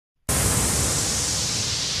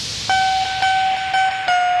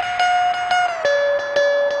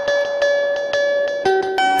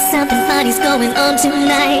something funny's going on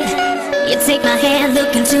tonight. You take my hand,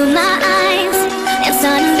 look into my eyes, and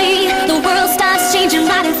suddenly the world starts changing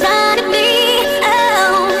right in front of me.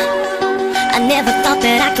 Oh, I never thought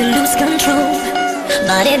that I could lose control,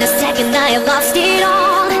 but in a second I have lost it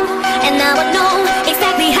all. And now I know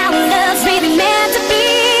exactly how love's really meant to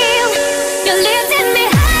feel. You're lifting me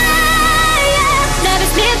higher, love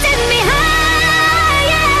is lifting me higher.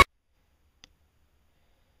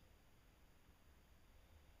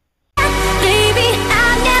 Baby,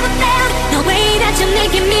 I've never felt the way that you're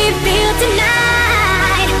making me feel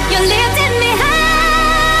tonight. You're lifting me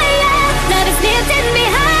higher, love is lifting me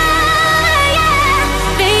higher.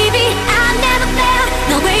 Baby, I've never felt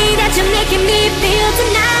the way that you're making me feel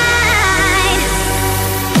tonight.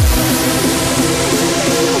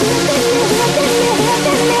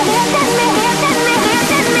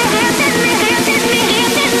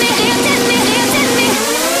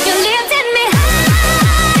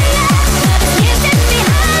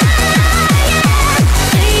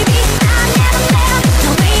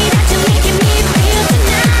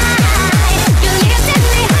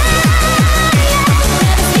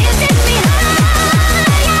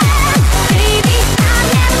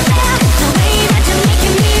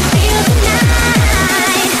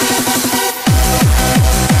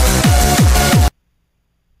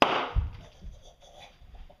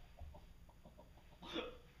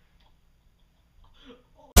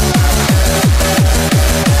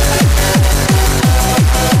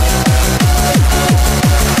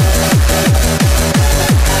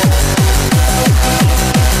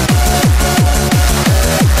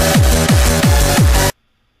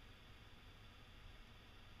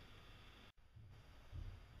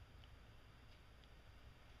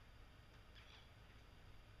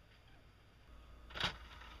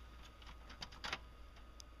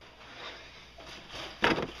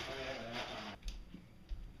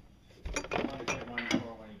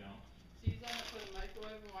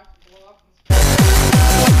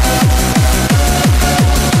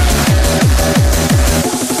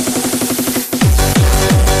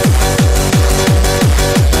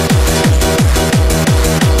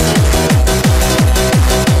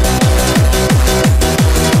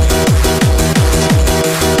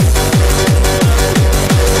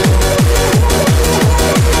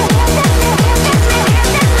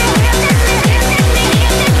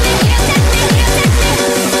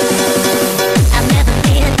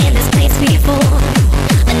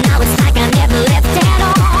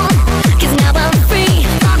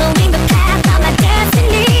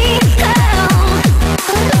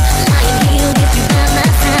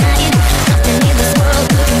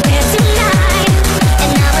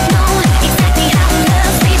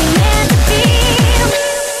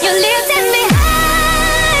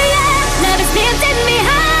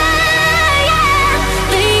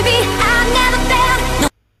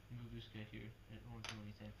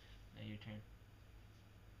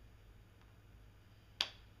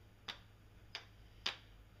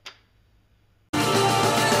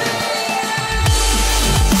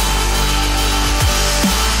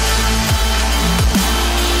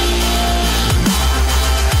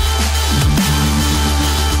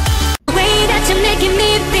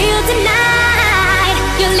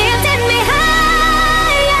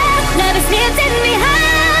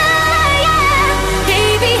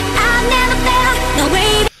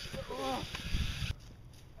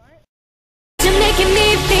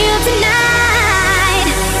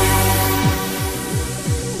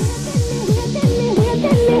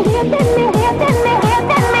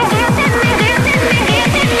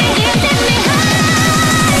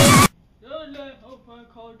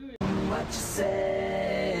 What you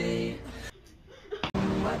say?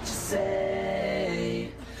 What you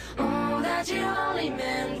say? Oh, that you only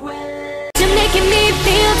meant when you're making me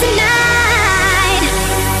feel tonight.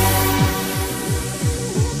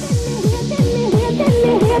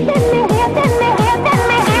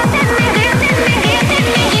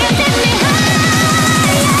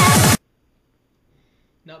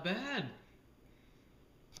 Not bad.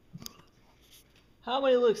 How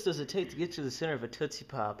many licks does it take to get to the center of a Tootsie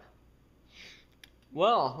Pop?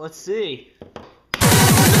 Well, let's see.